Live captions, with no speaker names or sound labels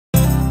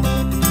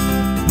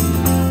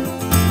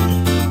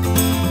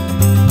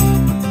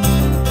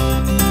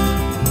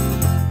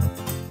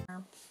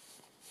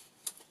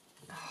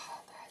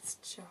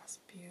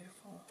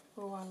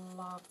I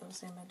love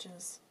those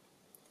images.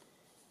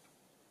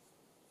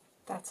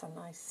 That's a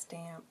nice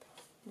stamp.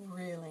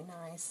 Really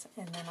nice.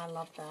 And then I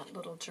love that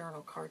little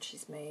journal card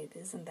she's made.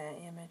 Isn't that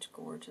image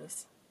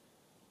gorgeous?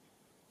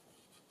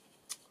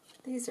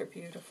 These are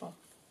beautiful.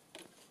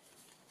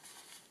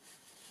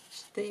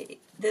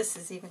 This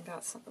has even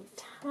got some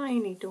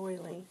tiny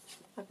doily.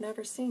 I've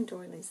never seen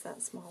doilies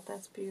that small.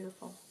 That's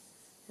beautiful.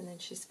 And then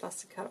she's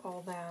fussy cut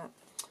all that.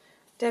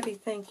 Debbie,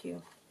 thank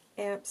you.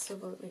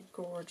 Absolutely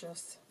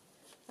gorgeous.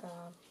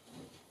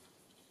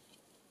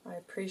 I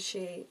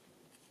appreciate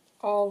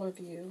all of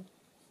you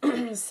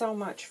so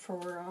much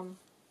for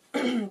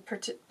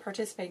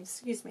participating.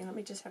 Excuse me, let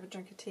me just have a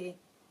drink of tea.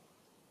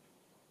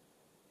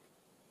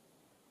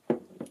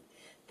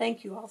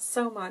 Thank you all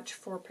so much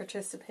for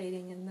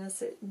participating in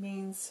this. It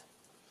means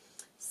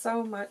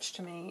so much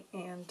to me.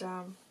 And,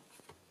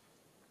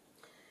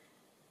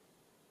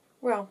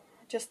 well,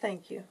 just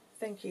thank you.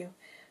 Thank you.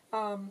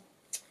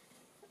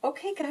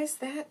 Okay, guys,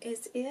 that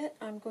is it.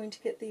 I'm going to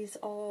get these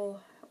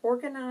all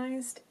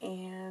organized,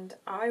 and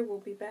I will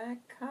be back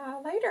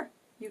later.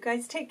 You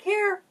guys take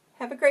care.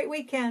 Have a great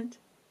weekend.